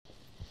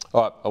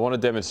All right, I want to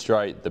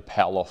demonstrate the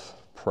Pallof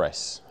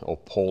Press or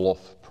Pallof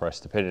Press,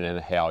 depending on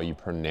how you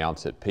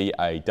pronounce it,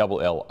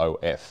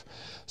 P-A-L-L-O-F.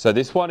 So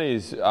this one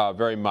is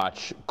very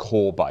much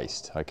core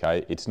based,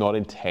 okay? It's not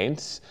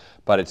intense,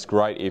 but it's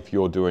great if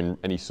you're doing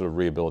any sort of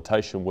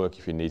rehabilitation work,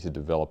 if you need to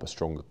develop a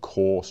stronger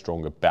core,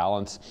 stronger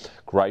balance.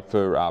 Great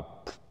for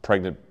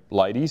pregnant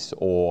ladies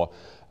or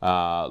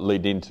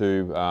lead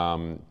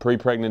into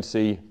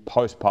pre-pregnancy,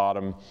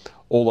 postpartum,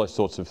 all those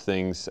sorts of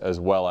things, as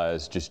well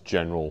as just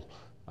general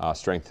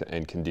strength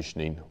and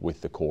conditioning with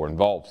the core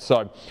involved.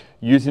 So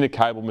using a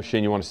cable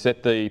machine, you want to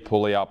set the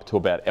pulley up to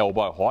about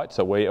elbow height.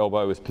 So where your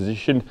elbow is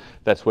positioned,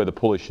 that's where the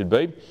pulley should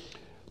be.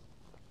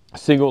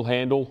 Single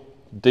handle,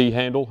 D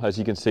handle, as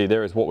you can see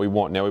there, is what we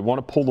want. Now we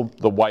want to pull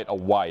the weight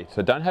away.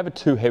 So don't have it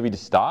too heavy to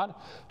start,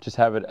 just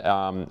have it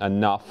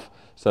enough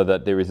so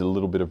that there is a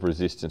little bit of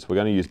resistance. We're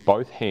going to use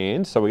both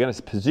hands, so we're going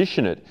to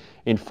position it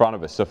in front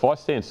of us. So if I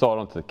stand side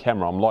onto the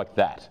camera, I'm like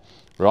that,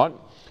 right?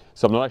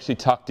 So I'm not actually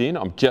tucked in,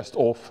 I'm just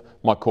off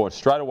my core.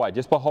 Straight away,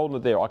 just by holding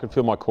it there, I can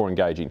feel my core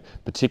engaging,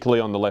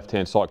 particularly on the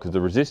left-hand side, because the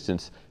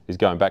resistance is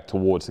going back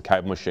towards the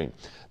cable machine.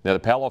 Now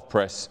the Pallof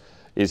press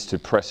is to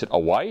press it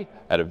away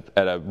at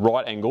a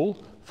right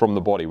angle from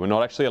the body. We're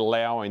not actually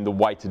allowing the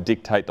weight to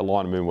dictate the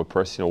line of movement. We're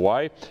pressing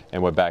away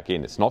and we're back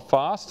in. It's not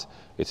fast,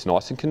 it's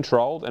nice and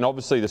controlled, and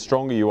obviously the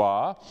stronger you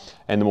are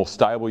and the more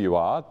stable you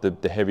are,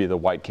 the heavier the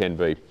weight can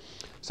be.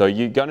 So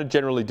you're going to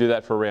generally do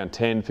that for around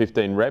 10,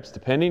 15 reps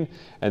depending,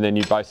 and then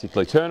you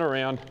basically turn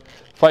around,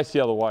 face the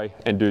other way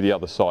and do the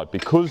other side.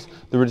 Because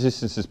the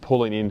resistance is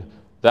pulling in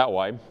that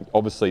way,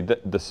 obviously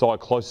the side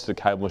closest to the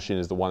cable machine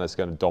is the one that's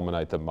going to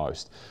dominate the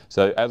most.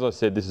 So as I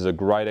said, this is a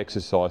great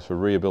exercise for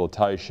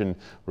rehabilitation,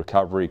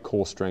 recovery,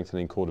 core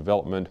strengthening, core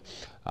development,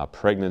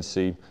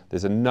 pregnancy.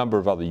 There's a number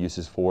of other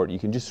uses for it. You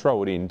can just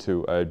throw it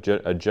into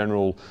a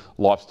general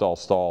lifestyle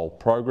style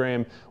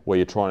program where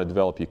you're trying to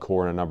develop your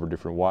core in a number of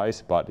different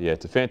ways. But yeah,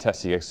 it's a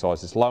fantastic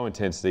exercise. It's low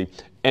intensity.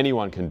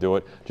 Anyone can do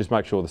it. Just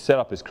make sure the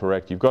setup is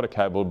correct. You've got a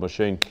cable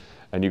machine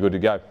and you're good to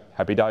go.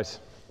 Happy days.